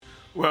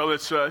Well,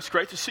 it's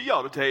great to see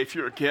y'all today. If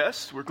you're a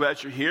guest, we're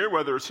glad you're here,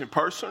 whether it's in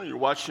person or you're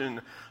watching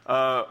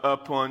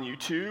up on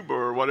YouTube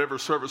or whatever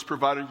service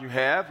provider you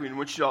have. We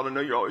want y'all to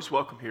know you're always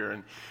welcome here,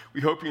 and we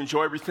hope you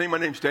enjoy everything. My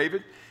name's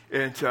David,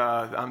 and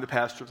I'm the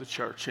pastor of the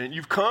church. And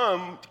you've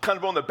come kind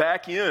of on the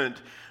back end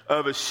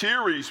of a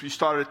series we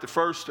started at the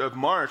 1st of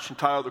March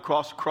entitled The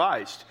Cross of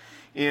Christ.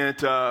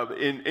 And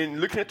in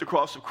looking at the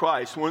cross of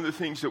Christ, one of the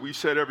things that we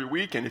said every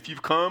week, and if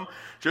you've come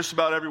just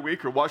about every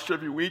week or watched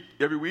every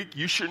week,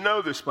 you should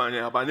know this by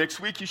now. By next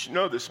week, you should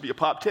know this. It'll be a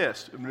pop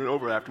test. It'll be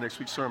over after next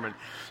week's sermon.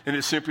 And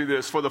it's simply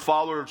this: for the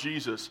follower of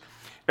Jesus,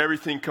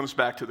 everything comes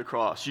back to the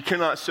cross. You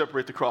cannot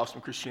separate the cross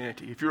from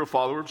Christianity. If you're a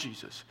follower of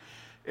Jesus,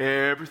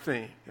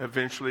 everything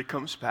eventually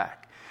comes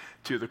back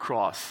to the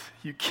cross.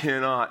 You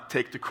cannot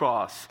take the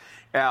cross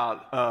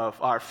out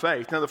of our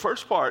faith. Now, the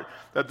first part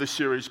of the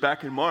series,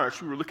 back in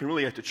March, we were looking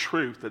really at the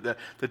truth,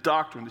 the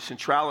doctrine, the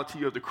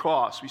centrality of the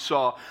cross. We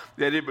saw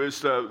that it was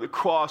the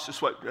cross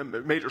is what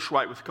made us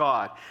right with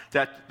God,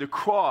 that the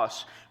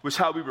cross was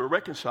how we were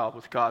reconciled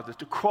with God, that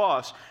the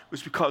cross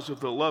was because of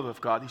the love of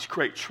God, these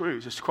great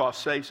truths. This cross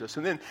saves us.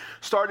 And then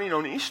starting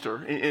on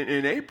Easter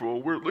in April,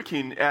 we're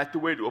looking at the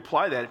way to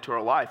apply that into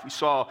our life. We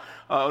saw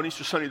on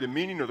Easter Sunday the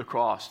meaning of the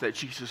cross, that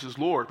Jesus is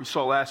Lord. We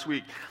saw last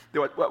week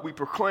that what we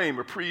proclaim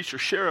or preach or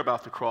share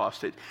about the cross,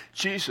 that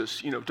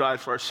Jesus, died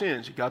for our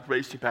sins, and God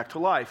raised him back to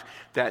life,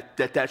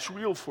 that's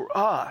real for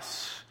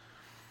us.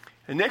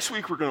 And next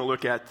week we're going to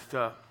look at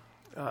the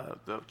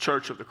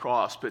Church of the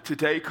Cross. But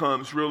today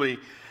comes really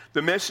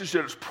the message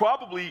that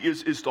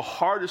is the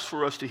hardest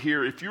for us to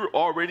hear if you're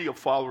already a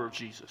follower of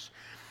Jesus.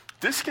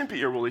 This can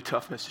be a really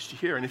tough message to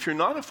hear. And if you're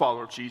not a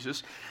follower of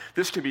Jesus,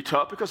 this can be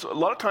tough, because a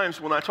lot of times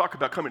when I talk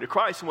about coming to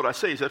Christ, and what I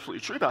say is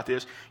absolutely true about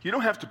this, you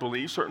don't have to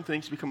believe certain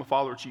things to become a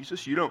follower of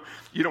Jesus. You don't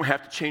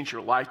have to change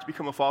your life to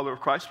become a follower of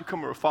Christ.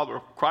 Becoming a follower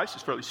of Christ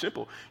is fairly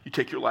simple. You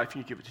take your life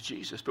and you give it to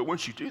Jesus. But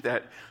once you do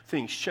that,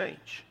 things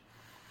change.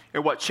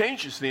 And what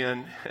changes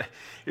then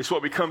is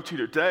what we come to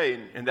today,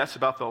 and that's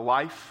about the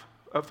life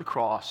of the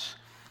cross.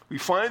 We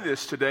find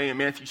this today in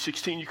Matthew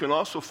 16. You can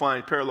also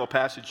find a parallel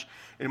passage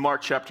in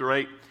Mark chapter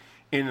 8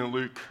 and in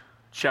Luke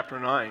chapter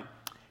 9.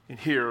 And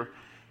here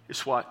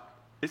is what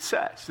it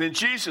says. Then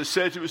Jesus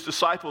said to his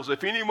disciples,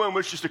 "If anyone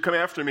wishes to come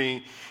after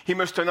me, he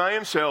must deny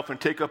himself and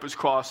take up his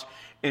cross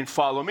and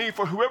follow me.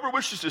 For whoever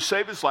wishes to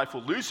save his life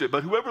will lose it,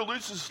 but whoever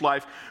loses his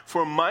life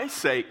for my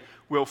sake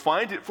will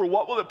find it. For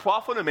what will it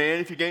profit a man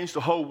if he gains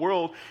the whole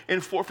world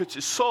and forfeits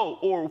his soul?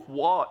 Or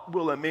what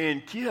will a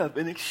man give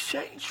in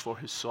exchange for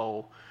his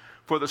soul?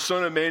 For the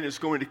Son of Man is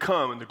going to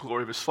come in the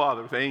glory of his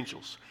Father with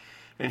angels,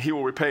 and he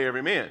will repay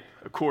every man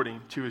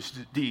according to his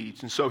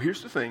deeds." And so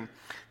here's the thing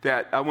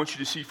that I want you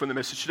to see from the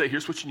message today.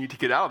 Here's what you need to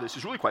get out of this.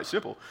 It's really quite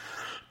simple.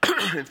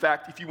 In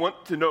fact, if you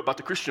want to know about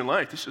the Christian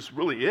life, this is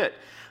really it.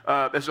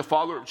 As a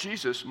follower of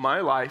Jesus,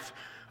 my life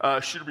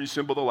should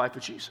resemble the life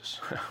of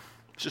Jesus.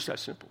 It's just that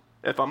simple.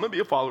 If I'm going to be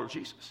a follower of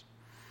Jesus,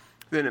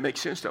 then it makes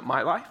sense that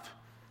my life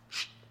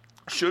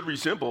should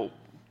resemble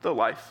the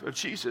life of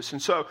Jesus. And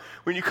so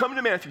when you come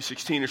to Matthew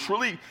 16, it's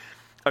really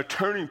a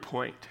turning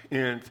point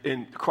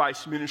in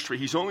Christ's ministry.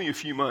 He's only a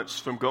few months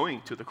from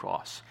going to the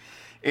cross.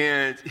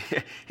 And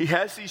he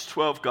has these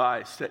 12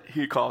 guys that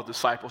he called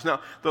disciples.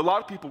 Now, a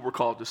lot of people were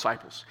called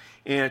disciples.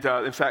 And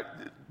in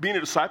fact, being a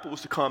disciple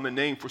was the common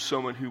name for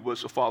someone who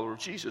was a follower of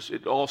Jesus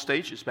at all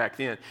stages back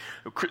then.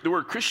 The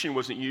word Christian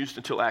wasn't used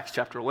until Acts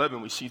chapter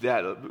 11. We see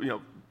that,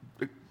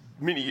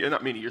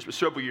 not many years, but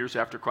several years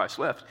after Christ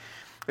left.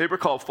 They were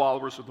called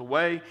followers of the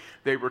way.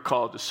 They were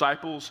called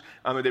disciples.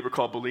 They were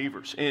called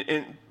believers.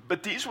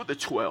 But these were the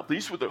 12.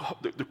 These were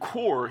the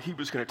core he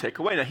was going to take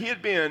away. Now, he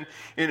had been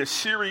in a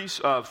series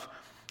of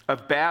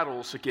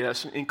battles, I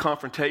guess, and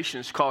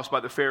confrontations caused by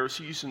the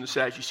Pharisees and the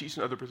Sadducees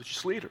and other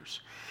religious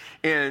leaders.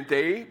 And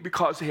they,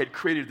 because they had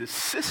created this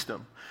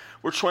system,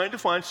 were trying to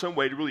find some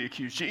way to really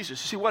accuse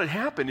Jesus. You see, what had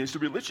happened is the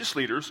religious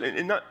leaders,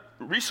 and not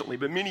recently,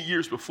 but many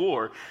years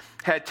before,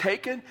 had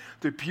taken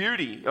the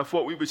beauty of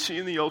what we would see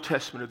in the Old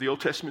Testament, or the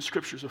Old Testament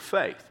scriptures of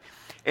faith,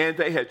 and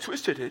they had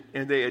twisted it,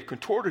 and they had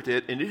contorted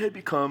it, and it had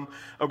become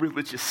a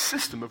religious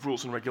system of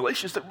rules and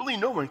regulations that really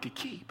no one could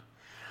keep.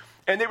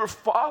 And they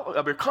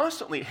were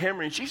constantly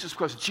hammering Jesus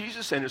because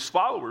Jesus and his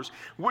followers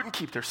wouldn't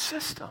keep their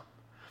system.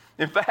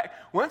 In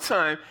fact, one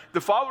time,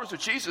 the followers of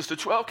Jesus, the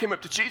 12, came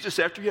up to Jesus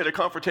after he had a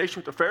confrontation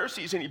with the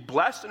Pharisees, and he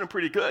blasted them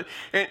pretty good.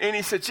 And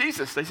he said,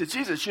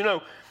 Jesus,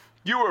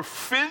 you're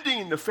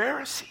offending the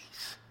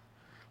Pharisees.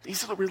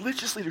 These are the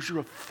religious leaders. You're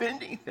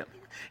offending them.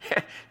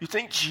 You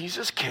think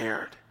Jesus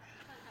cared?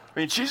 I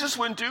mean, Jesus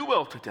wouldn't do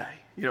well today,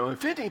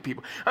 offending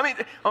people. I mean,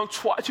 on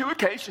two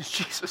occasions,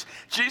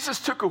 Jesus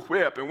took a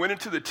whip and went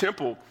into the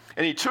temple,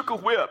 and he took a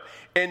whip,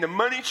 and the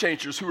money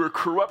changers who were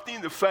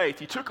corrupting the faith,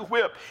 he took a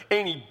whip,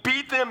 and he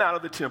beat them out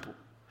of the temple.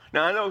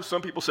 Now, I know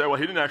some people say, well,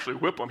 he didn't actually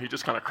whip them. He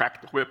just kind of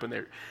cracked the whip,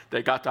 and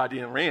they got the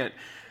idea and ran.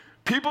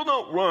 People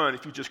don't run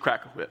if you just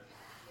crack a whip.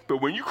 But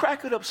when you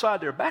crack it upside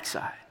their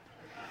backside,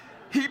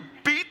 he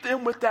beat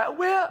them with that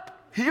whip.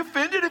 He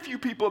offended a few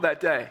people that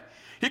day.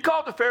 He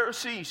called the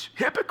Pharisees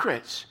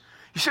hypocrites.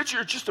 He said,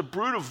 you're just a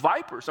brood of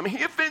vipers. I mean,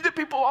 he offended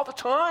people all the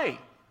time.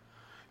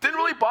 Didn't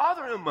really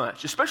bother him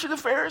much, especially the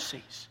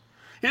Pharisees.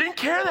 He didn't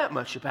care that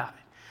much about it.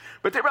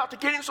 But they were out to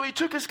get him, so he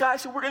took his guys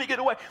and said, we're going to get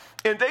away.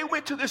 And they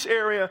went to this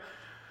area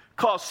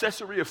called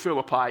Caesarea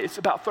Philippi. It's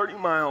about 30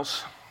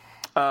 miles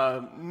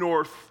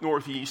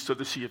northeast of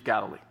the Sea of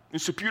Galilee.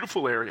 It's a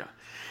beautiful area.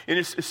 And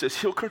it's this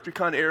hill country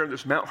kind of area.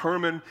 There's Mount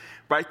Hermon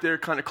right there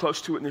kind of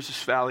close to it, and there's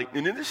this valley.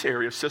 And in this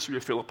area,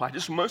 Caesarea Philippi,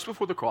 just months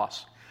before the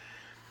cross,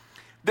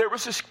 there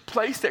was this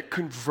place that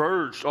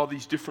converged all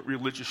these different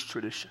religious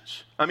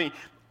traditions. I mean,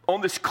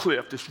 on this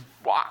cliff, this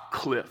rock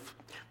cliff,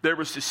 there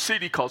was this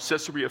city called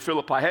Caesarea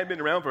Philippi. It hadn't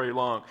been around very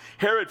long.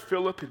 Herod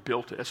Philip had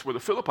built it. That's where the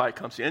Philippi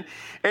comes in.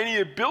 And he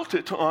had built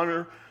it to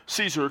honor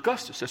Caesar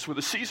Augustus. That's where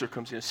the Caesar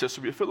comes in,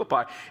 Caesarea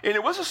Philippi. And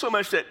it wasn't so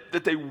much that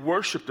they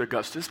worshipped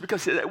Augustus,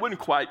 because it wasn't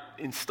quite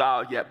in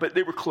style yet, but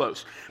they were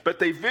close. But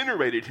they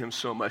venerated him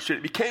so much that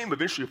it became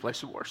eventually a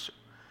place of worship.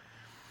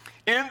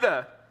 In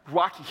the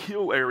rocky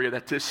hill area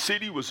that this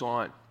city was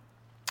on,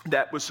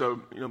 that was a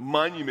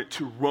monument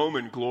to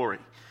Roman glory,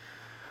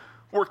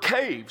 were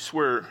caves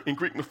where, in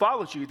Greek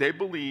mythology, they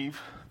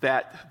believe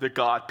that the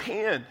god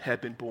Pan had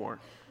been born.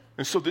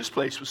 And so this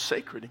place was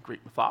sacred in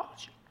Greek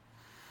mythology.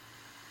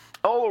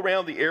 All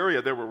around the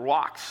area, there were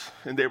rocks,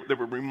 and there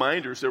were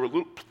reminders. There were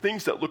little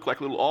things that looked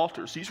like little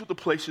altars. These were the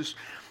places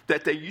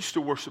that they used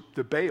to worship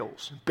the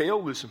Baals.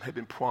 Baalism had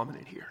been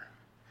prominent here.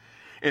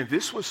 And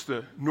this was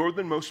the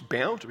northernmost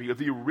boundary of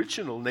the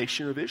original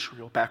nation of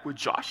Israel, back with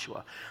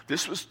Joshua.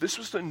 This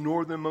was the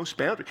northernmost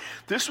boundary.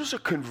 This was a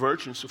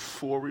convergence of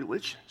four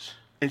religions.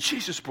 And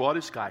Jesus brought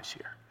his guys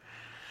here.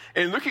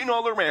 And looking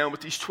all around with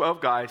these 12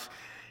 guys,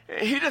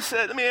 he just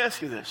said, let me ask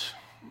you this.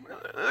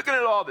 Looking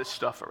at all this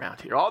stuff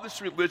around here, all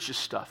this religious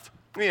stuff,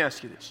 let me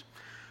ask you this.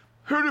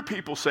 Who do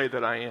people say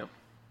that I am?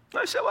 And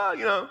I said,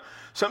 well,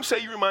 some say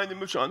you remind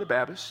them of John the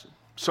Baptist.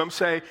 Some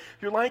say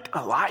you're like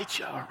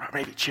Elijah or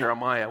maybe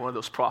Jeremiah, one of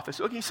those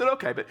prophets. Okay, he said,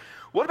 okay, but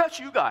what about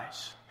you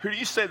guys? Who do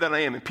you say that I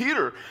am? And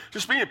Peter,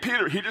 just being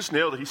Peter, he just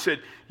nailed it. He said,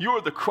 you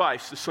are the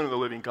Christ, the Son of the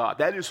living God.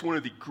 That is one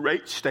of the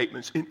great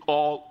statements in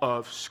all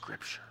of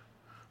Scripture,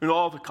 in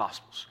all the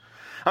Gospels.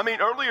 I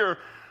mean, earlier,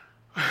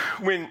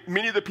 when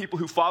many of the people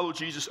who followed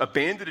Jesus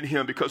abandoned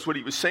him because what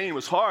he was saying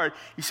was hard,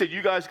 he said,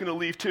 you guys going to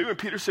leave too? And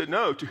Peter said,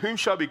 no, to whom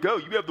shall we go?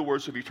 You have the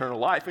words of eternal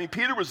life. I mean,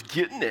 Peter was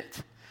getting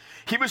it.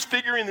 He was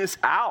figuring this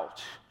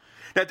out.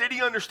 Now, did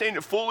he understand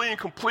it fully and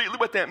completely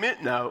what that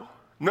meant? No.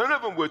 None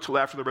of them would till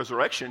after the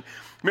resurrection.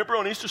 Remember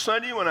on Easter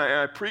Sunday when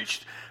I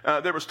preached,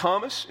 there was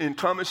Thomas, and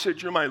Thomas said,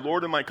 you're my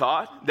Lord and my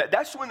God.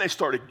 That's when they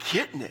started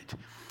getting it.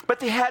 But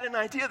they had an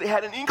idea, they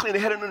had an inkling, they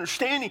had an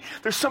understanding.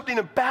 There's something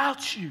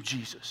about you,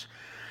 Jesus.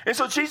 And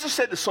so Jesus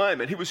said to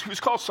Simon, he was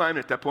called Simon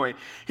at that point,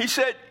 he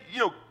said,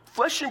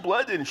 flesh and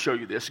blood didn't show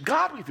you this.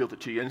 God revealed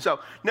it to you. And so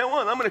now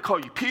on, I'm going to call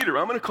you Peter.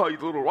 I'm going to call you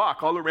the little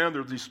rock. All around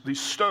there are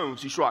these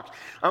stones, these rocks.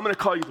 I'm going to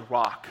call you the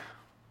rock.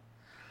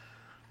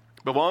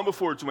 But long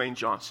before Dwayne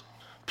Johnson,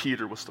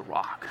 Peter was the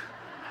rock.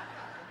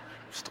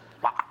 Just the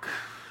rock.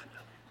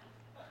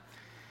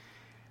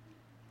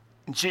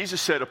 And Jesus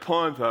said,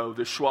 upon, though,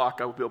 this rock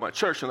I will build my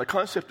church. And the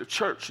concept of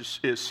church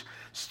is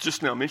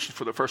just now mentioned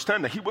for the first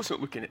time. Now, he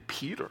wasn't looking at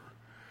Peter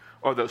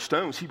or those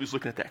stones. He was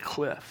looking at that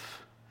cliff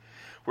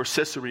where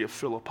Caesarea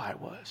Philippi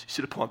was. He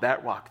said, upon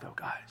that rock, though,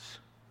 guys,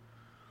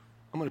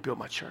 I'm going to build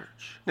my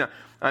church. Now,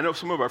 I know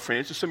some of our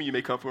friends, and some of you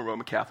may come from a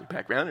Roman Catholic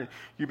background, and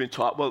you've been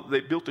taught, well, they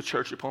built the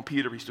church upon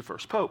Peter, he's the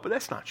first pope. But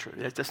that's not true.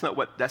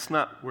 That's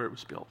not where it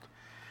was built.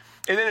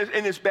 And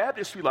then as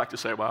Baptists, we like to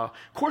say, well,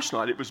 of course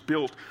not. It was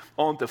built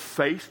on the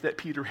faith that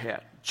Peter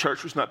had.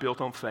 Church was not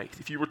built on faith.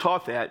 If you were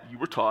taught that, you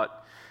were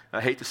taught, I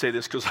hate to say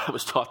this because I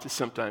was taught this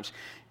sometimes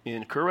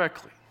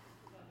incorrectly.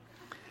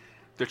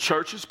 The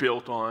church is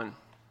built on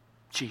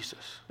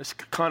Jesus. It's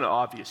kind of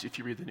obvious if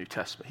you read the New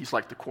Testament. He's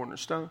like the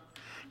cornerstone,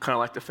 kind of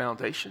like the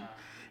foundation.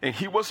 And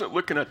he wasn't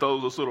looking at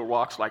those little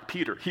rocks like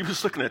Peter. He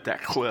was looking at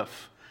that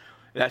cliff.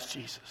 That's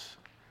Jesus.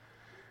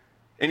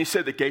 And he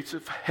said the gates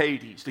of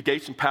Hades, the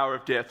gates and power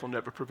of death will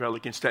never prevail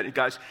against that. And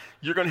guys,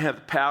 you're going to have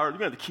the power, you're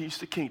going to have the keys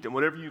to the kingdom.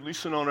 Whatever you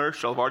loosen on earth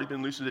shall have already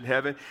been loosened in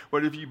heaven.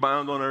 Whatever you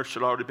bound on earth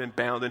shall have already been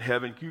bound in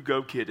heaven. You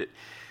go get it.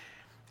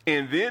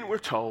 And then we're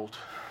told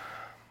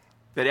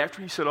that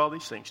after he said all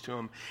these things to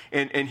him,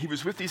 and he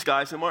was with these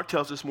guys, and Mark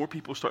tells us more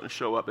people are starting to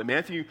show up. And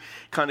Matthew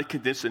kind of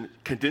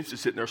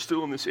condenses it, and they're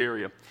still in this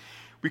area.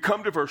 We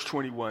come to verse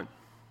 21.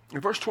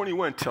 And verse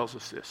 21 tells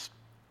us this.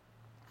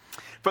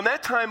 From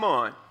that time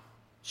on,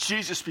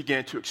 Jesus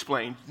began to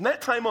explain. From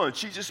that time on,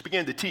 Jesus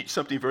began to teach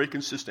something very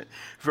consistent,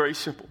 very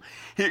simple.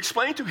 He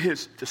explained to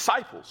his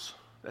disciples,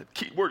 that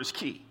word is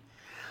key,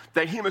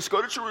 that he must go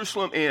to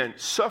Jerusalem and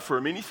suffer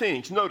many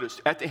things,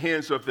 notice, at the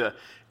hands of the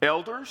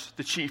elders,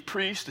 the chief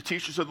priests, the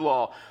teachers of the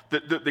law,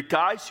 the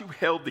guys who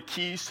held the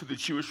keys to the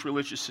Jewish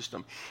religious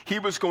system. He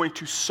was going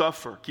to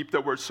suffer, keep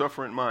that word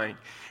suffer in mind,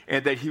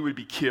 and that he would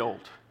be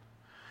killed.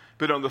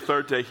 But on the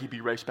third day, he'd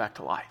be raised back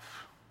to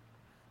life.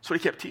 That's what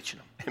he kept teaching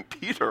them. And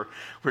Peter,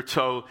 we're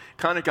told,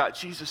 kind of got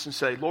Jesus and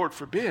say, Lord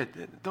forbid,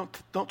 don't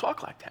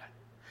talk like that.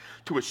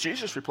 To which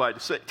Jesus replied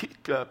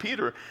to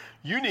Peter,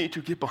 you need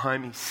to get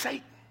behind me,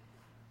 Satan.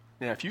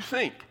 Now, if you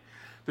think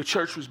the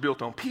church was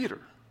built on Peter,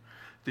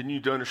 then you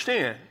need to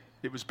understand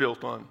it was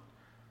built on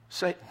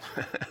Satan.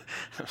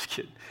 I was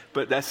kidding.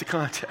 But that's the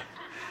context.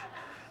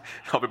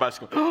 Everybody's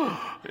going,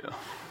 oh,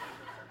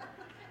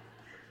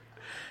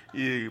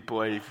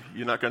 boy,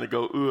 you're not going to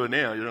go,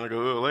 now. You're going to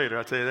go, later.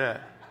 I'll tell you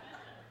that.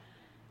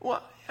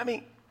 Well, I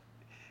mean,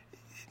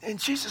 and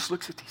Jesus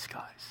looks at these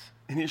guys,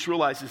 and he just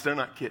realizes they're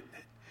not getting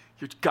it.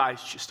 Your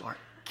guys just aren't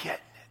getting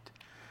it.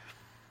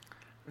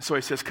 And so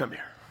he says, come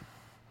here.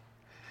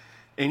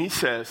 And he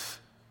says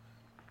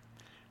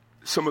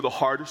some of the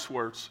hardest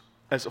words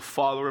as a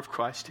follower of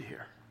Christ to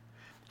hear.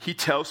 He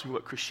tells me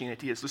what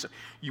Christianity is. Listen,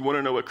 you want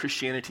to know what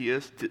Christianity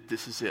is?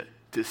 This is it.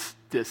 This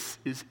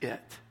is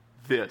it.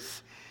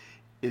 This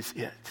is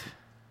it.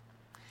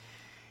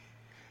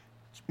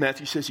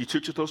 Matthew says he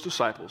took to those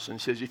disciples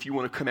and says, if you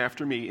want to come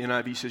after me,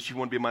 NIV says you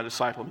want to be my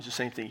disciple. It's the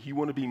same thing. You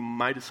want to be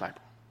my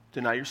disciple.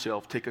 Deny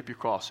yourself, take up your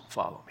cross, and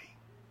follow me.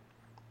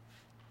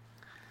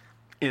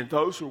 And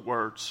those are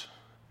words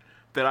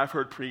that I've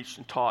heard preached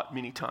and taught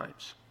many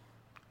times.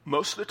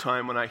 Most of the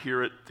time when I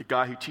hear it, the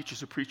guy who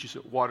teaches or preaches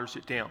it waters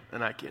it down,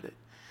 and I get it.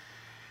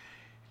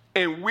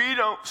 And we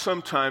don't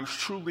sometimes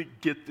truly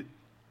get the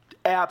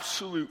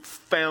absolute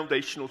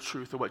foundational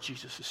truth of what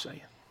Jesus is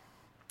saying.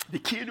 The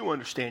key to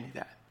understanding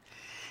that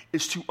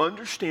is to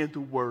understand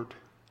the word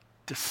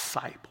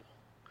disciple.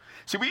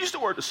 See, we use the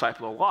word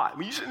disciple a lot.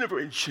 We use it in a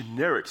very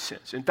generic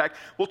sense. In fact,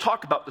 we'll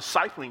talk about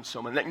discipling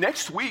someone.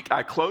 Next week,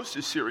 I close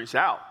this series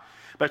out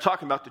by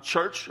talking about the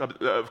church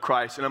of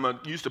Christ, and I'm going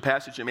to use the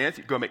passage in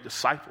Matthew to go make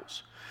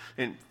disciples.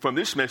 And from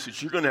this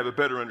message, you're going to have a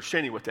better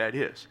understanding of what that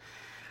is.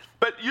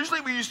 But usually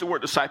we use the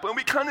word disciple, and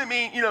we kind of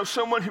mean,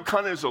 someone who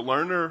kind of is a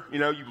learner. You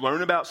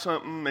learn about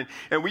something,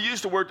 and we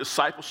use the word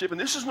discipleship, and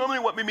this is normally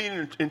what we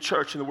mean in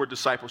church in the word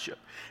discipleship.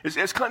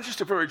 It's kind of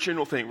just a very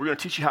general thing. We're going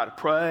to teach you how to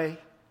pray.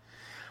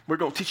 We're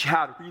going to teach you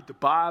how to read the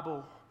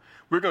Bible.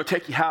 We're going to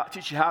teach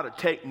you how to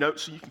take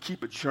notes so you can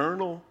keep a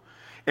journal.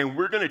 And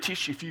we're going to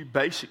teach you a few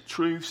basic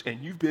truths,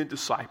 and you've been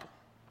discipled.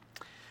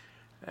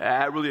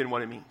 That really isn't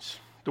what it means.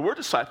 The word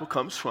disciple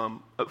comes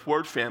from a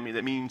word family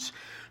that means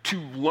to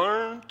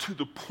learn to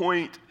the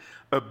point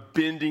of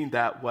bending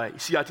that way.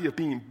 It's the idea of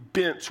being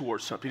bent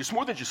towards something. It's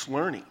more than just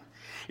learning.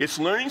 It's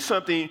learning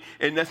something,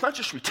 and that's not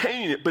just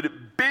retaining it, but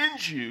it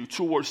bends you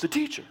towards the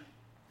teacher.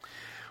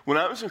 When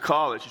I was in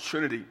college at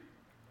Trinity,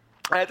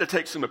 I had to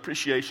take some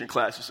appreciation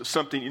classes of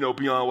something,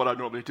 beyond what I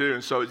normally do.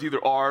 And so it's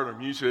either art or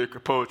music or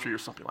poetry or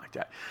something like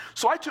that.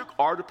 So I took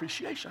art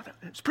appreciation. I thought,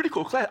 it's a pretty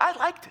cool class. I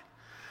liked it.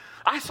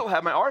 I still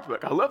have my art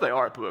book. I love that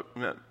art book.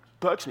 And that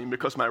bugs me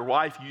because my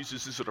wife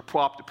uses this as a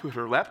prop to put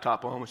her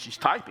laptop on when she's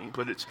typing.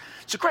 But it's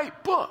a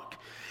great book.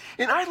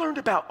 And I learned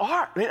about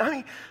art. I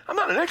mean, I'm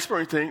not an expert or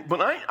anything,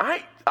 but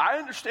I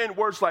understand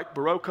words like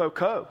Baroque,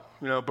 Baroque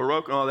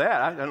and all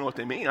that. I don't know what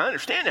they mean. I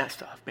understand that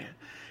stuff, man.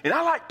 And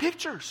I like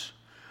pictures.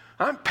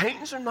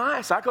 Paintings are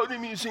nice. I go to the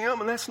museum,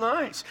 and that's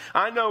nice.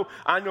 I know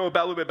a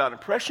little bit about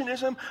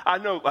Impressionism. I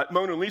know like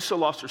Mona Lisa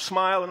lost her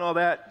smile and all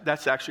that.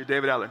 That's actually a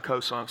David Allan Coe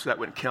song, so that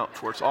wouldn't count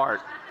towards art.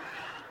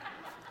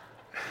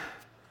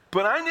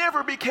 But I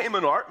never became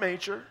an art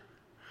major.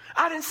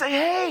 I didn't say,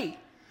 hey,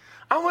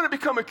 I want to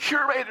become a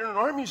curator in an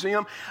art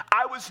museum.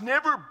 I was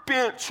never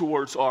bent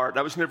towards art.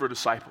 I was never a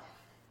disciple.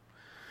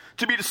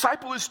 To be a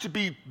disciple is to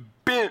be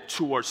bent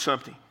towards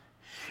something.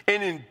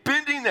 And in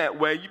bending that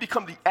way, you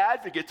become the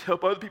advocate to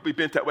help other people be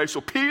bent that way. So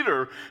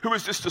Peter, who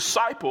was this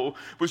disciple,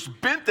 was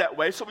bent that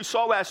way. So we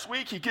saw last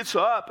week, he gets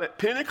up at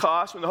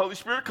Pentecost when the Holy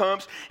Spirit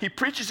comes. He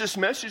preaches this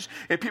message,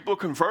 and people are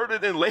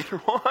converted. And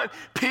later on,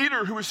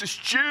 Peter, who was this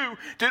Jew,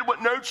 did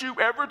what no Jew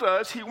ever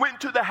does. He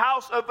went to the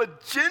house of a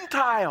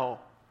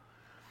Gentile.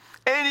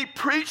 And he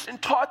preached and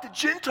taught the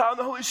Gentile, and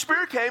the Holy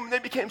Spirit came, and they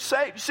became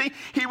saved. You see,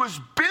 he was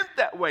bent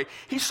that way.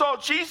 He saw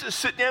Jesus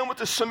sit down with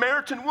the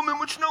Samaritan woman,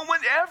 which no one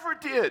ever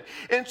did,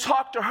 and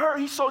talk to her.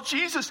 He saw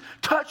Jesus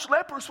touch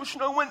lepers, which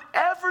no one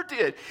ever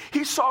did.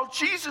 He saw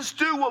Jesus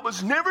do what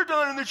was never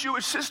done in the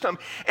Jewish system,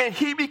 and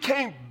he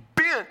became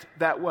bent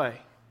that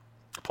way.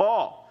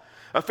 Paul,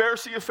 a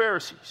Pharisee of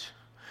Pharisees,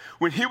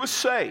 when he was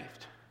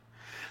saved,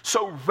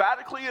 so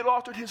radically it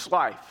altered his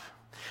life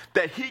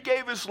that he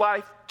gave his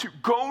life to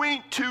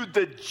going to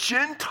the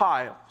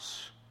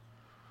Gentiles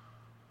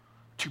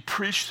to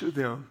preach to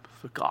them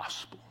the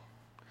gospel.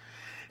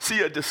 See,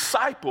 a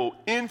disciple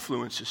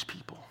influences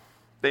people.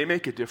 They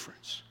make a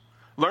difference.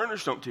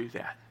 Learners don't do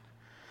that.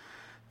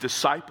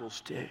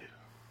 Disciples do.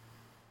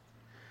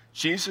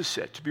 Jesus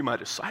said, to be my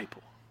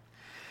disciple,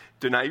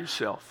 deny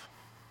yourself,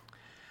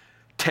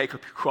 take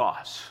up your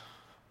cross,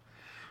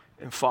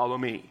 and follow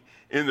me.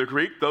 In the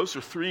Greek, those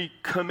are three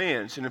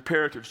commands and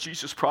imperatives.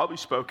 Jesus probably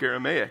spoke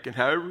Aramaic, and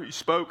however he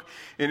spoke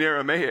in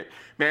Aramaic,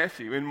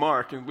 Matthew and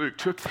Mark and Luke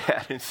took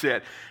that and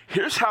said,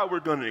 here's how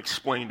we're going to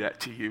explain that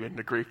to you in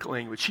the Greek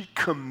language. He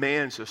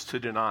commands us to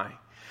deny.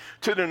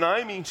 To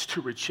deny means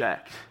to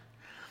reject.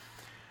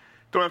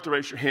 Don't have to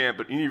raise your hand,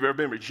 but any of you ever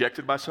been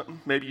rejected by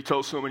something? Maybe you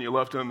told someone you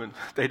loved them and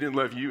they didn't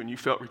love you and you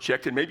felt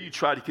rejected. Maybe you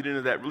tried to get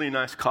into that really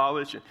nice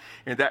college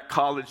and that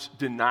college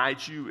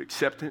denied you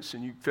acceptance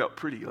and you felt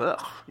pretty,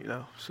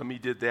 some of you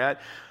did that.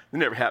 It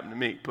never happened to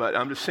me, but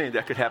I'm just saying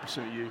that could happen to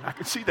some of you. I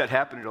can see that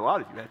happening to a lot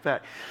of you, in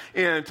fact.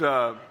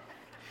 And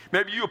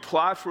maybe you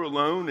applied for a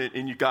loan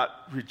and you got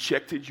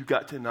rejected, you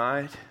got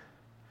denied.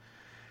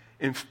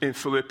 In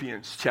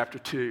Philippians chapter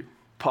 2.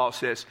 Paul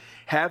says,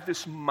 have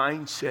this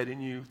mindset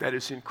in you that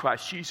is in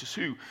Christ Jesus,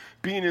 who,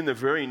 being in the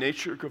very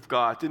nature of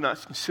God, did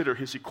not consider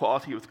his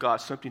equality with God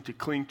something to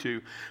cling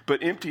to,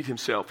 but emptied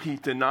himself. He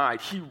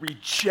denied. He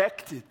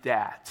rejected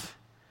that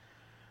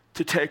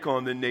to take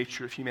on the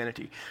nature of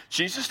humanity.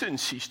 Jesus didn't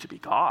cease to be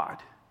God.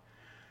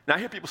 Now I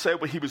hear people say,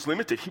 well, he was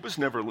limited. He was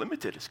never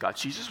limited as God.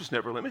 Jesus was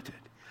never limited.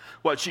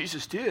 What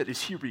Jesus did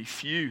is he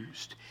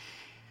refused.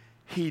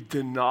 He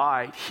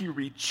denied. He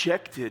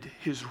rejected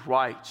his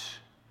rights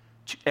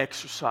to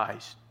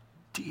exercise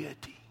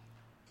deity.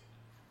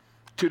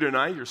 To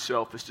deny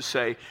yourself is to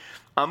say,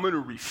 I'm going to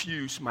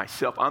refuse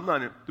myself. I'm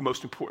not the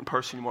most important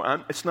person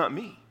anymore. It's not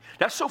me.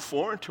 That's so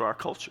foreign to our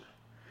culture.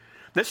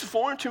 That's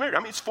foreign to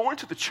America. It's foreign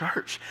to the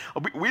church.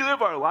 We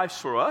live our lives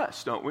for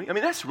us, don't we?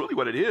 That's really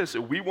what it is.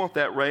 We want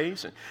that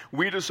raise, and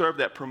we deserve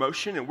that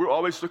promotion, and we're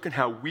always looking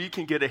how we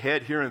can get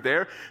ahead here and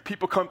there.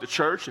 People come to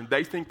church, and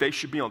they think they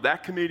should be on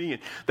that committee,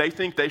 and they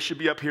think they should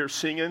be up here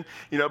singing,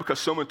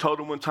 because someone told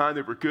them one time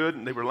they were good,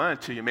 and they were lying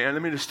to you, man.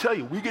 Let me just tell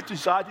you, we get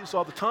these ideas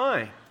all the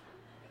time.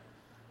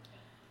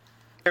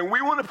 And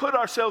we want to put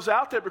ourselves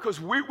out there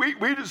because we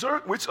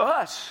deserve, it's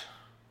us.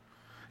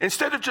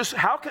 Instead of just,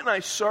 how can I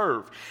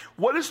serve?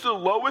 What is the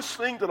lowest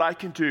thing that I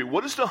can do?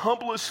 What is the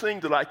humblest thing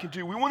that I can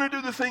do? We want to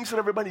do the things that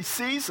everybody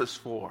sees us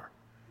for.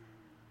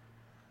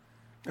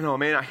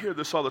 I hear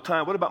this all the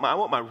time. What about I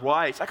want my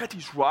rights. I got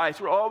these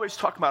rights. We're always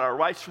talking about our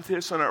rights for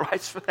this and our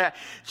rights for that.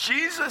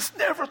 Jesus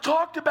never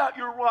talked about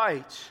your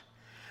rights.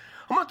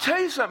 I'm going to tell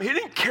you something. He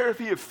didn't care if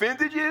he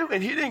offended you,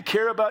 and he didn't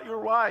care about your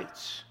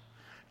rights.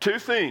 Two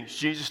things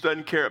Jesus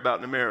doesn't care about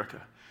in America.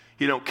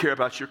 He don't care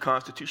about your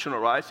constitutional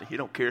rights, and he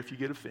don't care if you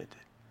get offended.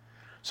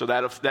 So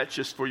that's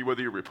just for you,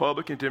 whether you're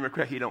Republican,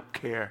 Democrat, he don't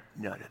care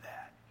none of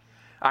that.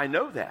 I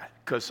know that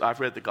because I've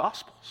read the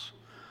Gospels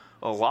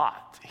a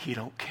lot. He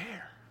don't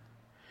care.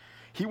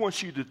 He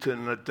wants you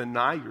to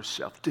deny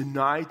yourself.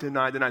 Deny.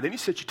 Then he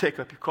said you take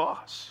up your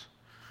cross.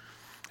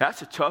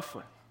 That's a tough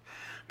one.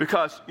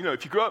 Because,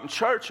 if you grow up in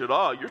church at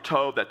all, you're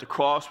told that the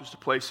cross was the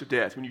place of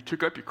death. When you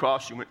took up your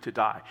cross, you went to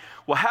die.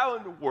 Well, how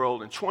in the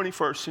world in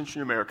 21st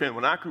century America, and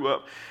when I grew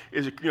up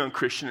as a young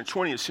Christian in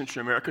 20th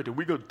century America, did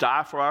we go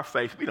die for our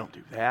faith? We don't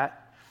do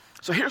that.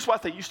 So here's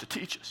what they used to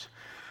teach us.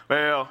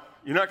 Well,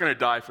 you're not going to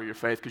die for your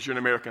faith because you're an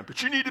American,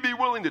 but you need to be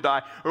willing to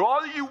die. Or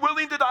are you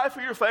willing to die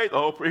for your faith?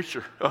 Oh,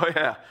 preacher, oh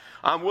yeah,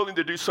 I'm willing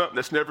to do something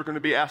that's never going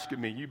to be asked of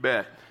me, you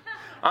bet.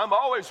 I'm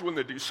always willing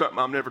to do something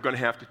I'm never going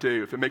to have to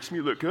do if it makes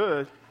me look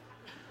good.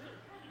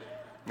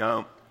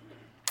 You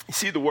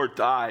see the word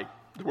die,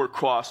 the word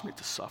cross meant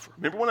to suffer.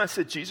 Remember when I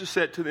said Jesus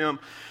said to them,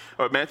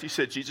 or Matthew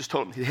said Jesus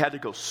told them he had to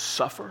go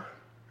suffer?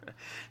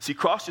 See,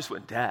 cross just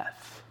wasn't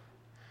death.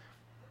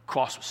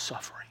 Cross was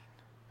suffering.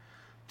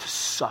 To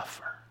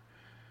suffer.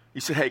 He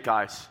said, hey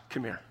guys,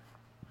 come here.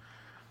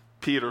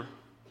 Peter,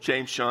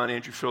 James, John,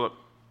 Andrew, Philip,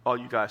 all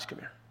you guys come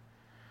here.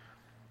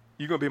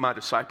 You're going to be my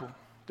disciple.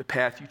 The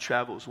path you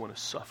travel is one of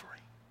suffering.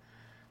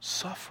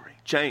 Suffering.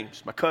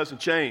 James, my cousin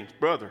James,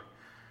 brother.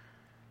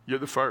 You're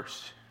the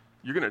first.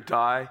 You're going to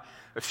die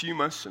a few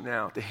months from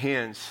now at the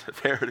hands of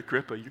Herod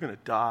Agrippa. You're going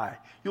to die.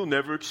 You'll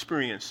never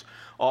experience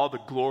all the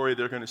glory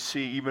they're going to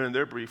see, even in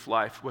their brief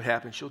life. What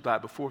happens? You'll die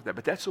before that.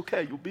 But that's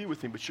okay. You'll be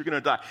with him, but you're going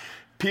to die.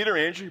 Peter,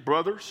 Andrew,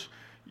 brothers,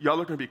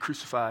 y'all are going to be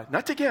crucified.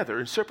 Not together,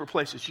 in separate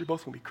places. You're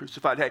both going to be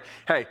crucified.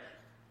 Hey,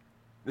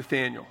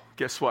 Nathaniel,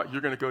 guess what?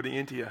 You're going to go to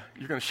India.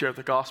 You're going to share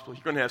the gospel.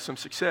 You're going to have some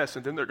success,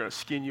 and then they're going to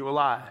skin you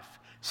alive.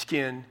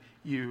 Skin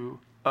you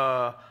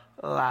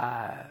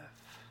alive.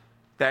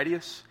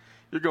 Thaddeus,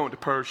 you're going to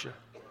Persia.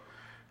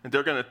 And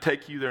they're going to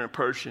take you there in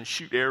Persia and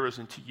shoot arrows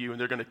into you, and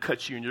they're going to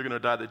cut you, and you're going to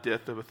die the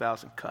death of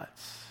 1,000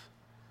 cuts.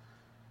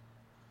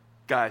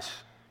 Guys,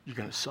 you're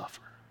going to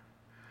suffer.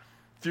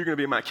 If you're going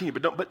to be my king,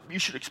 but you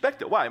should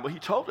expect it. Why? Well, he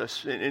told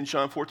us in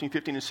John 14,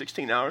 15, and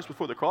 16 hours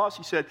before the cross,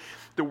 he said,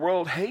 the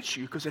world hates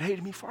you because it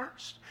hated me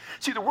first.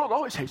 See, the world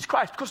always hates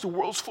Christ because the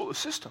world's full of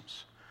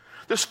systems.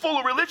 There's full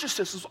of religious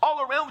systems.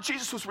 All around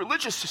Jesus was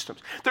religious systems.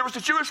 There was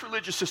the Jewish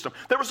religious system.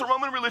 There was the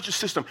Roman religious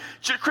system.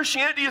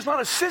 Christianity is not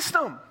a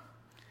system.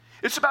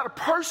 It's about a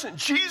person,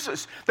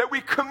 Jesus, that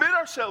we commit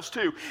ourselves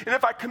to. And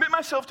if I commit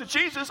myself to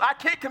Jesus, I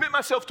can't commit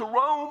myself to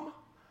Rome.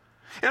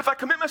 And if I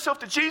commit myself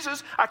to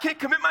Jesus, I can't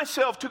commit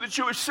myself to the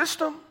Jewish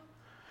system.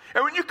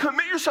 And when you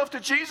commit yourself to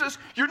Jesus,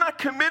 you're not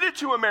committed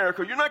to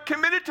America. You're not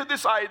committed to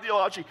this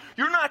ideology.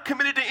 You're not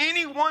committed to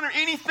anyone or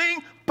anything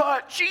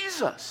but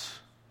Jesus.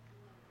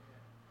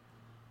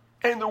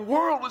 And the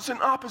world is in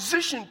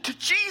opposition to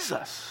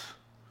Jesus.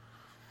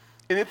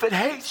 And if it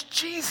hates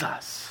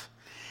Jesus,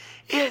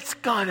 it's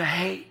going to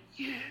hate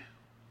you.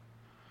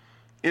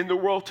 In the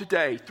world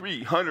today,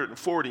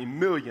 340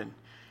 million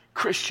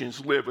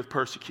Christians live with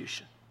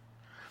persecution.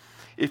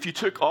 If you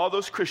took all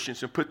those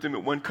Christians and put them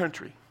in one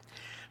country,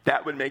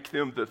 that would make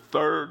them the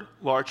third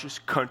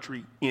largest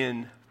country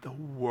in the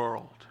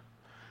world,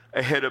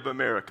 ahead of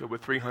America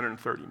with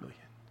 330 million.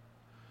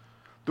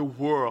 The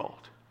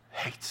world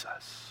hates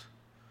us.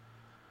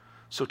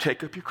 So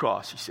take up your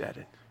cross, he said,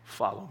 and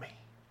follow me.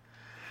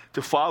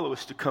 To follow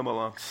is to come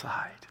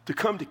alongside, to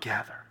come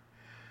together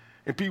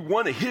and be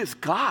one of his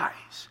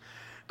guys.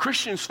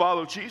 Christians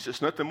follow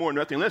Jesus, nothing more,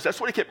 nothing less. That's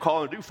what he kept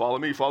calling to do. Follow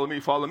me, follow me,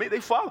 follow me. They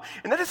follow.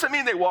 And that doesn't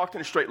mean they walked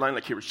in a straight line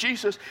like here was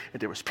Jesus,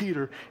 and there was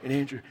Peter and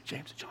Andrew,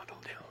 James and John.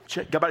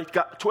 Check.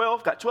 Got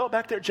 12? Got 12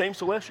 back there? James,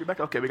 Celeste, you're back?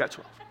 Okay, we got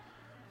 12.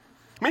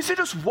 I mean, they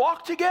just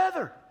walk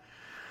together.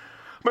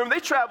 Remember,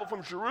 they traveled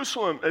from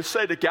Jerusalem, let's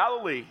say, to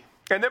Galilee.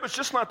 And there was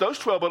just not those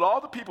 12, but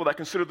all the people that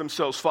considered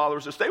themselves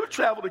followers. As they would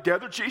travel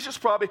together, Jesus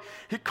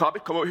he'd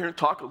probably come over here and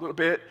talk a little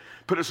bit,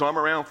 put his arm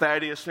around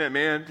Thaddeus, and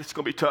man, it's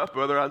going to be tough,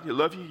 brother. I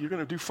love you. You're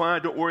going to do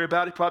fine. Don't worry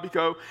about it. Probably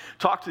go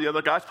talk to the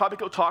other guys. Probably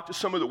go talk to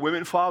some of the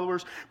women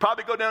followers.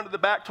 Probably go down to the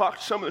back, talk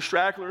to some of the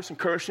stragglers,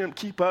 encourage them to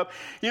keep up.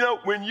 You know,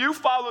 when you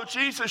follow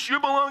Jesus, you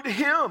belong to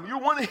him.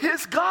 You're one of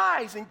his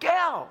guys and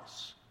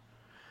gals.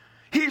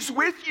 He's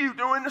with you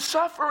during the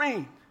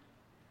suffering.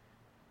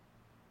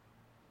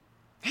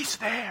 He's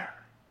there.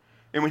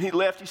 And when he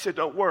left, he said,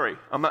 don't worry,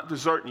 I'm not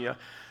deserting you.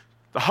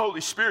 The Holy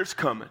Spirit's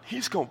coming.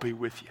 He's going to be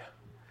with you.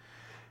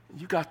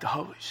 And you got the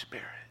Holy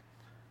Spirit.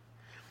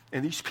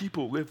 And these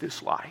people live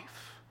this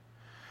life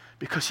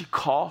because he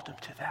called them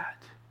to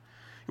that.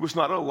 It was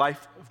not a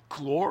life of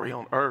glory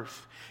on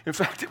earth. In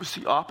fact, it was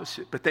the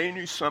opposite. But they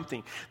knew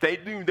something. They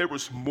knew there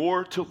was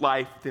more to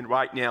life than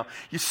right now.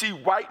 You see,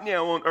 right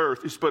now on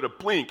earth is but a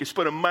blink. It's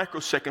but a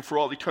microsecond for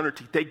all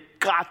eternity. They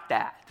got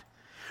that.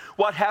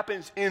 What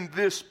happens in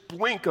this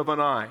blink of an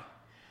eye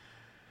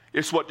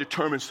is what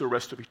determines the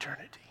rest of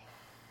eternity.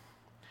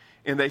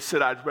 And they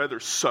said, I'd rather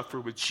suffer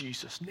with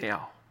Jesus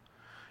now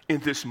in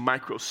this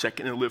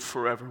microsecond and live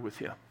forever with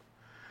him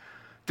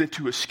than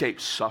to escape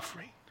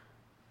suffering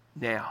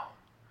now,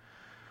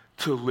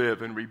 to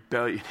live in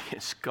rebellion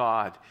against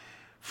God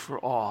for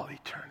all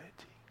eternity.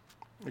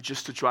 And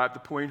just to drive the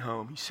point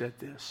home, he said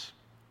this.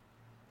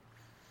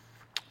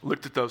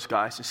 Looked at those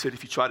guys and said,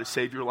 if you try to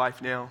save your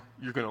life now,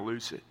 you're going to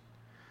lose it.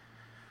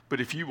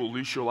 But if you will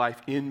lose your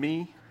life in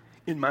me,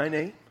 in my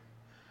name,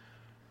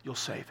 you'll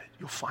save it.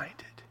 You'll find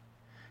it.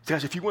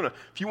 Guys, if you want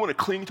to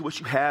cling to what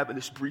you have in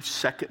this brief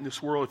second in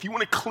this world, if you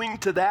want to cling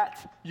to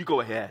that, you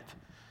go ahead.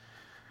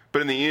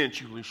 But in the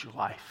end, you lose your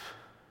life.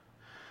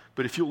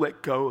 But if you'll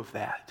let go of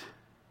that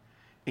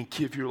and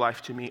give your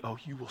life to me, oh,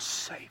 you will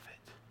save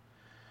it.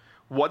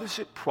 What does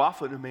it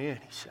profit a man,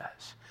 he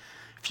says,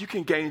 if you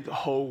can gain the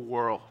whole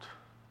world,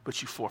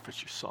 but you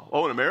forfeit your soul?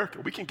 Oh, in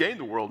America, we can gain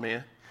the world,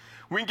 man.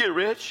 We can get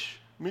rich.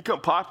 We can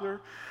become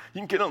popular. You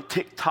can get on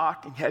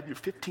TikTok and have your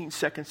 15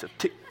 seconds of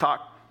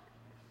TikTok,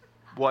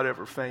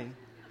 whatever fame.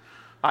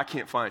 I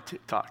can't find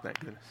TikTok, thank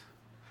goodness.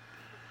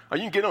 Or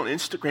you can get on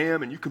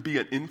Instagram and you can be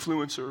an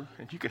influencer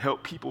and you can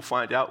help people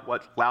find out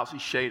what lousy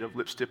shade of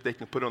lipstick they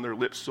can put on their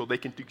lips so they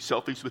can do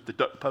selfies with the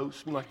duck pose,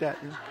 something like that.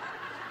 You know?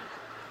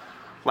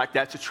 Like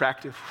that's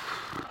attractive.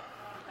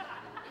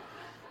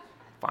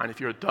 Fine if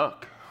you're a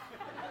duck.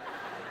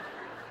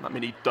 Not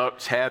many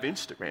ducks have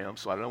Instagram,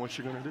 so I don't know what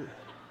you're going to do.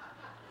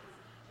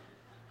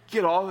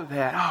 Get all of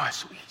that. Oh, it's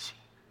so easy.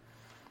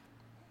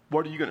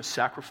 What are you going to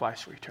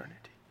sacrifice for eternity?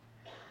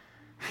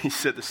 He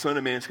said the Son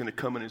of Man is going to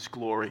come in his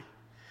glory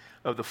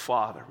of the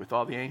Father with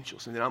all the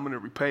angels. And then I'm going to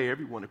repay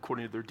everyone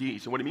according to their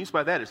deeds. And what he means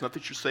by that is not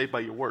that you're saved by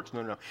your works.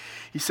 No.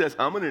 He says,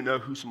 I'm going to know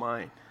who's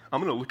mine.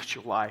 I'm going to look at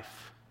your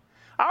life.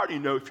 I already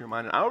know if you're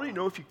mine. I already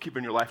know if you've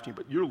given your life to me,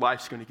 but your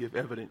life's going to give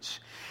evidence.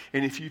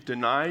 And if you've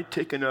denied,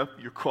 taken up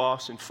your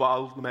cross, and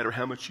followed, no matter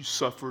how much you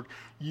suffered,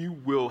 you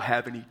will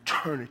have an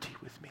eternity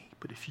with me.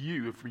 But if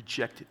you have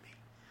rejected me,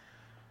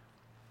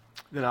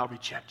 then I'll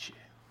reject you.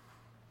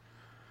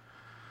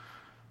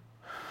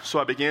 So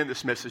I began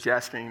this message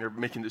asking, or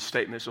making this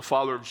statement, as a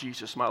follower of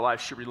Jesus, my life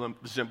should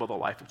resemble the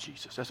life of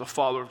Jesus. As a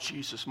follower of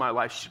Jesus, my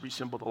life should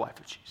resemble the life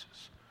of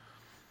Jesus.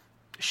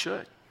 It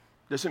should.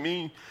 Doesn't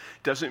mean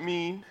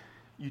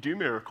you do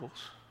miracles.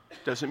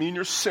 Doesn't mean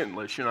you're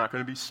sinless. You're not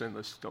going to be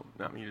sinless.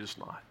 You're just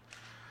not.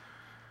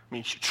 I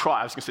mean, you should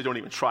try. I was going to say, don't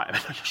even try.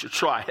 You should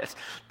try. That's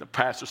the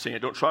pastor saying,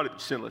 don't try to be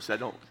sinless.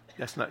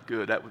 That's not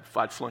good.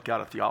 I'd flunk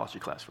out of theology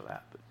class for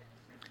that. But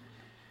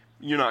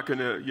you don't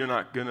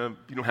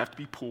have to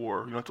be poor.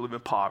 You don't have to live in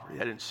poverty.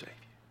 That didn't save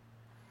you.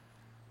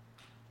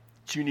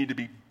 But you need to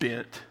be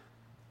bent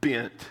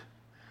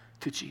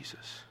to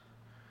Jesus.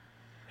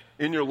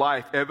 In your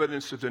life,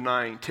 evidence of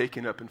denying,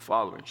 taking up, and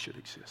following should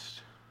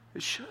exist.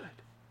 It should.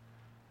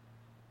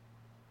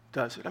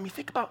 Does it? I mean,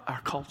 think about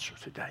our culture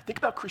today. Think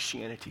about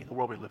Christianity in the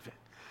world we live in.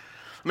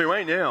 I mean,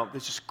 right now,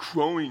 there's this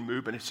growing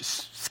movement. It's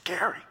just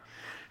scary.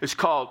 It's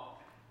called,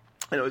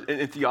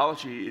 in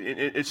theology,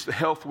 it's the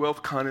health,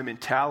 wealth kind of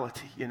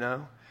mentality,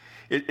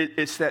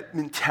 It's that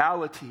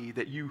mentality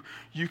that you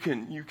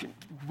can be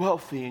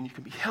wealthy and you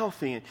can be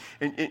healthy.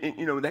 And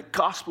that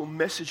gospel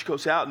message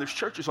goes out. And there's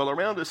churches all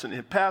around us and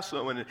in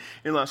Paso and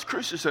in Las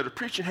Cruces that are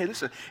preaching, hey,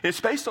 listen. And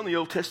it's based on the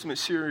Old Testament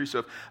series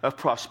of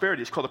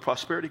prosperity. It's called the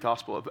prosperity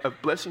gospel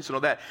of blessings and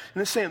all that.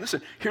 And it's saying,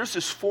 listen, here's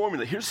this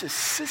formula. Here's this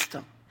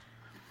system.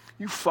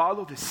 You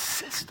follow this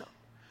system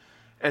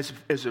as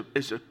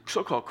a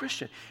so-called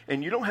Christian,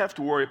 and you don't have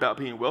to worry about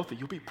being wealthy.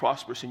 You'll be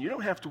prosperous, and you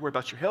don't have to worry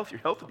about your health. Your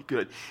health will be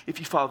good if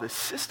you follow this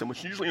system,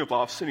 which usually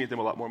involves sending them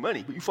a lot more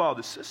money, but you follow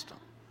this system.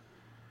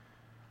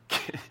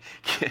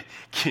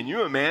 Can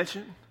you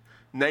imagine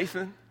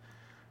Nathan,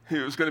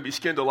 who was going to be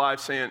skinned alive,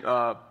 saying,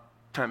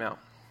 time out.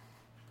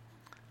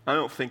 I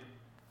don't think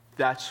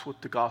that's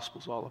what the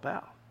gospel's all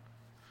about.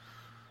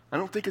 I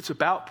don't think it's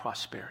about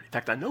prosperity. In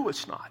fact, I know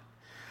it's not.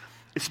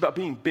 It's about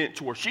being bent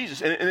towards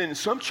Jesus. And in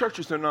some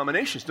churches,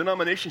 denominations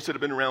that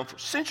have been around for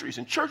centuries,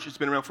 and churches that have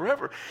been around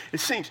forever, it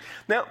seems.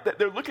 Now,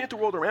 they're looking at the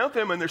world around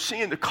them, and they're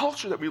seeing the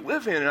culture that we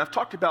live in. And I've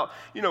talked about,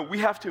 we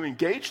have to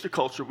engage the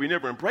culture. We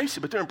never embrace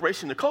it, but they're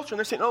embracing the culture. And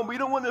they're saying, we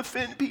don't want to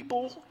offend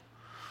people.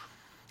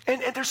 And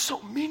there's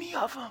so many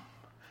of them.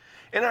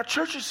 And our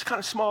church is kind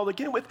of small to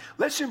begin with.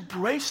 Let's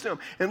embrace them.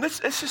 And let's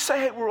just say,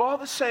 hey, we're all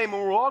the same,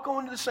 and we're all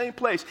going to the same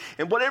place.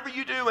 And whatever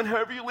you do and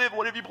however you live and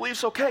whatever you believe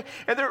is okay.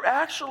 And there are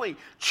actually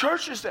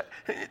churches that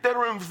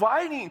are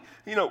inviting,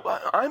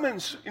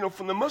 imams,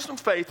 from the Muslim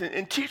faith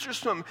and teachers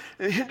from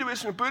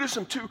Hinduism and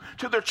Buddhism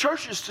to their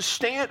churches to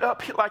stand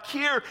up like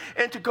here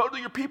and to go to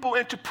your people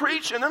and to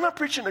preach. And they're not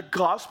preaching the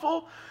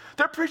gospel.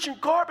 They're preaching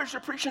garbage.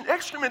 They're preaching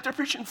excrement. They're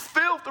preaching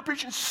filth. They're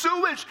preaching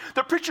sewage.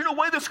 They're preaching a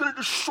way that's going to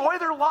destroy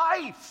their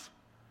life.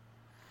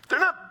 They're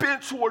not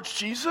bent towards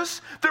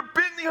Jesus. They're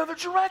bent the other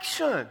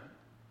direction.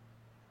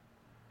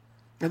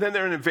 And then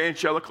they're in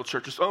evangelical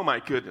churches. Oh,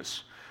 my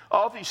goodness.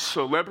 All these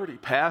celebrity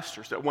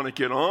pastors that want to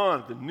get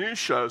on the news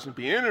shows and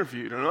be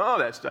interviewed and all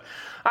that stuff.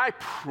 I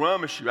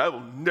promise you, I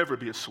will never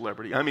be a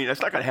celebrity. I mean, that's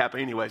not going to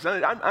happen anyways.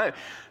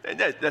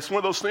 That's one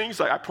of those things,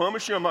 like, I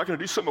promise you I'm not going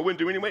to do something I wouldn't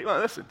do anyway.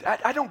 Well, listen,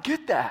 I don't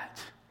get that.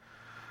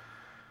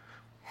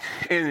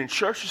 And in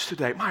churches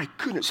today, my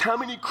goodness, how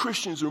many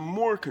Christians are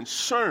more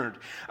concerned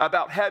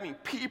about having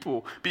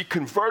people be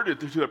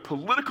converted to their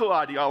political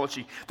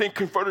ideology than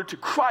converted to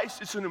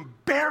Christ? It's an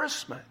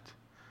embarrassment.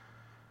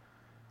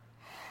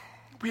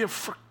 We have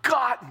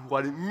forgotten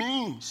what it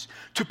means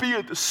to be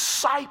a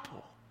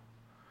disciple.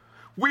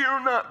 We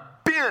are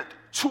not bent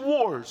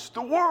towards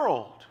the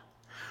world.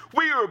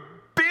 We are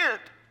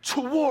bent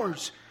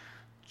towards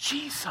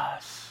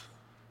Jesus.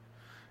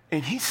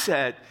 And he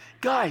said,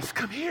 guys,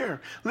 come here.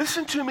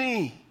 Listen to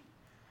me.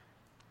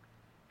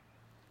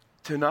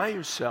 Deny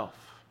yourself.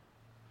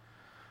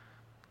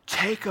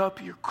 Take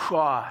up your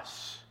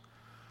cross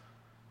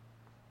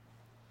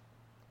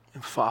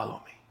and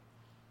follow me.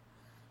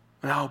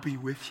 And I'll be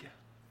with you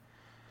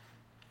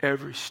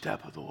every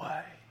step of the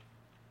way.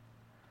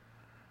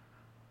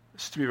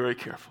 Listen to me very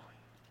carefully.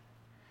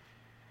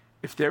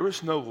 If there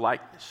is no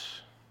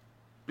likeness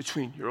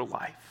between your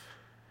life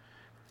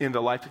and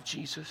the life of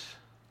Jesus,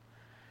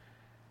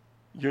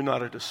 you're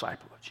not a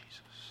disciple of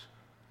Jesus.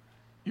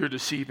 You're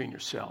deceiving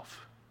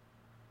yourself.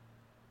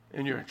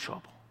 And you're in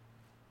trouble.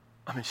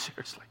 I mean,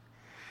 seriously.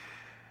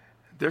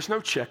 There's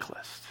no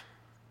checklist.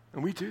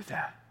 And we do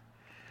that.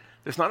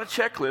 There's not a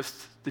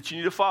checklist that you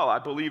need to follow. I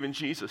believe in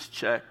Jesus.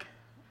 Check.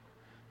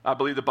 I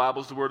believe the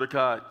Bible's the Word of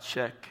God.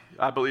 Check.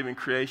 I believe in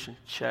creation.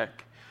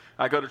 Check.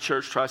 I go to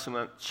church, try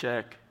some.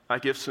 Check. I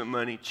give some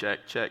money. Check,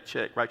 check,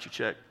 check. Write your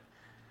check.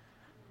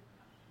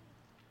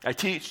 I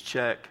teach.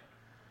 Check.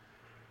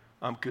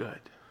 I'm good.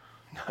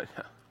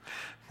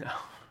 No.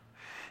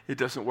 It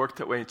doesn't work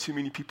that way, and too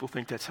many people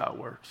think that's how it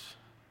works.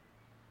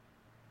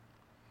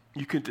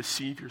 You can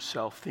deceive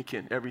yourself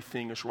thinking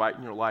everything is right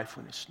in your life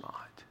when it's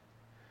not.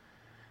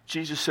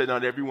 Jesus said,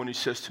 not everyone who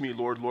says to me,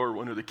 Lord, Lord,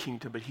 will enter the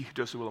kingdom, but he who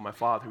does the will of my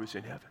Father who is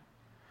in heaven.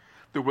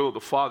 The will of the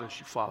Father is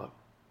you follow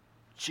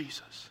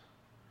Jesus.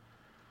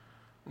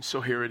 And so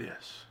here it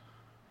is.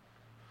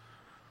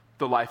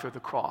 The life of the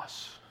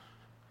cross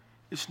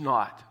is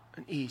not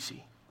an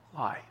easy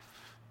life.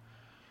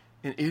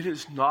 And it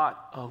is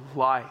not a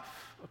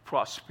life of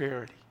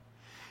prosperity.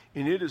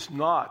 And it is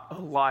not a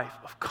life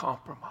of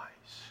compromise.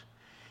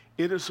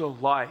 It is a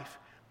life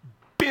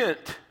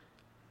bent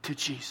to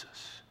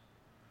Jesus.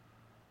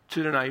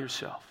 To deny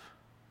yourself.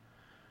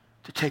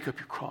 To take up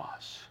your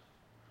cross.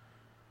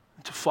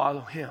 And to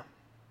follow him.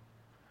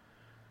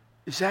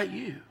 Is that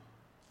you?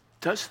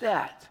 Does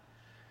that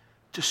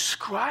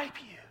describe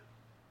you?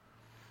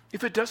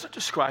 If it doesn't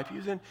describe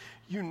you, then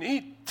you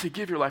need to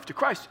give your life to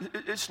Christ.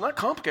 It's not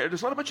complicated.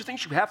 There's not a bunch of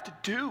things you have to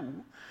do.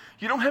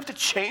 You don't have to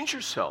change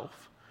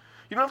yourself.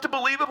 You don't have to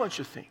believe a bunch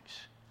of things.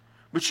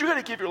 But you got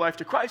to give your life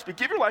to Christ. But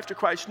give your life to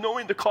Christ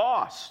knowing the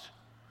cost.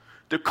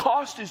 The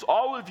cost is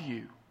all of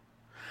you.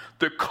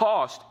 The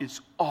cost is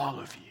all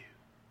of you.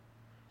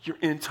 Your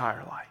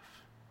entire life.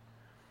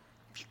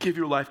 If you give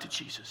your life to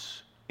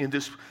Jesus in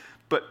this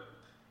but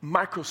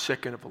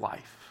microsecond of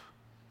life,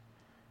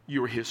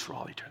 you are his for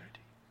all eternity.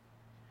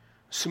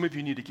 Some of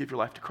you need to give your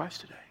life to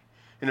Christ today.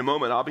 In a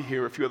moment, I'll be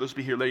here. A few others will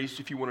be here. Ladies,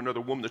 if you want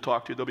another woman to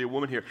talk to, there'll be a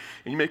woman here.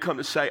 And you may come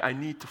to say, I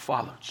need to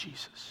follow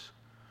Jesus.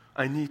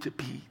 I need to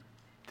be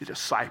the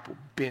disciple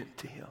bent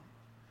to him.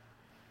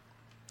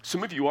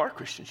 Some of you are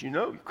Christians. You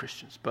know you're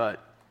Christians. But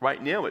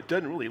right now, it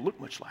doesn't really look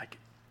much like it.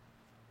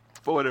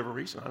 For whatever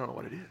reason, I don't know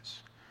what it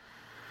is.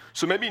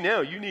 So maybe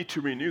now you need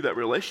to renew that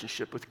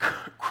relationship with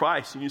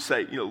Christ. And you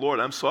say, Lord,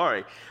 I'm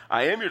sorry.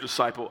 I am your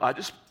disciple. I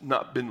just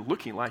not been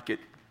looking like it.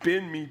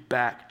 Bend me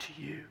back to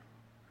you.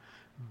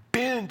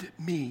 Bend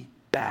me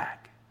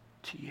back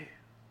to you.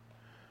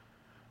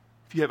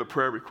 If you have a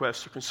prayer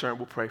request or concern,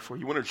 we'll pray for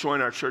you. You want to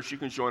join our church, you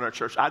can join our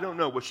church. I don't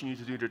know what you need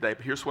to do today,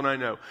 but here's what I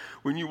know.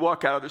 When you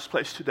walk out of this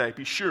place today,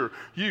 be sure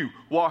you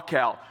walk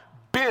out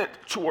bent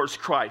towards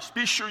Christ.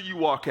 Be sure you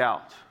walk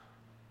out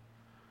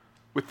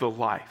with the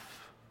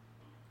life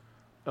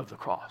of the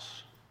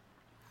cross.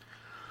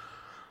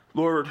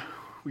 Lord,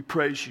 we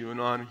praise you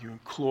and honor you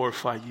and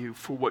glorify you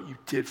for what you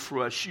did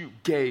for us. You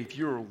gave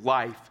your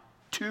life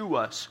to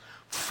us,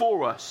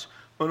 for us,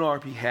 on our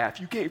behalf.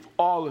 You gave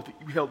all of it.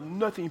 You held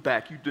nothing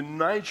back. You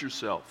denied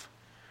yourself.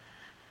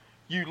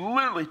 You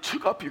literally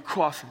took up your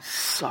cross and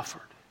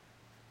suffered.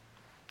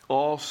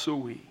 All so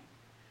we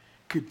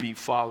could be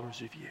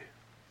followers of you.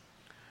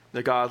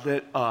 Now, God,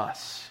 let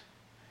us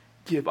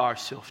give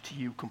ourselves to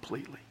you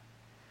completely.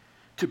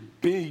 To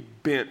be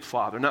bent,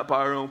 Father, not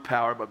by our own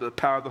power, but by the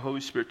power of the Holy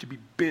Spirit, to be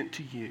bent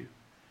to you.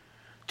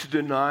 To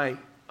deny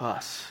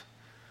us.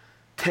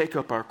 Take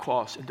up our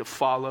cross and to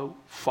follow.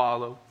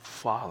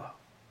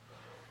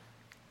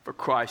 For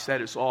Christ,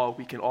 that is all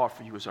we can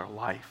offer you as our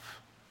life.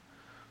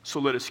 So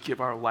let us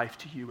give our life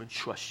to you and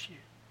trust you.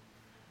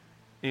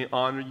 And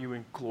honor you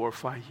and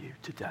glorify you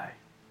today.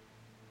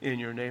 In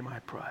your name I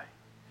pray.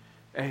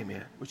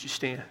 Amen. Would you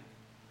stand?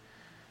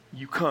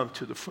 You come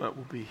to the front,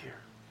 we'll be here.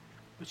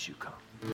 Would you come?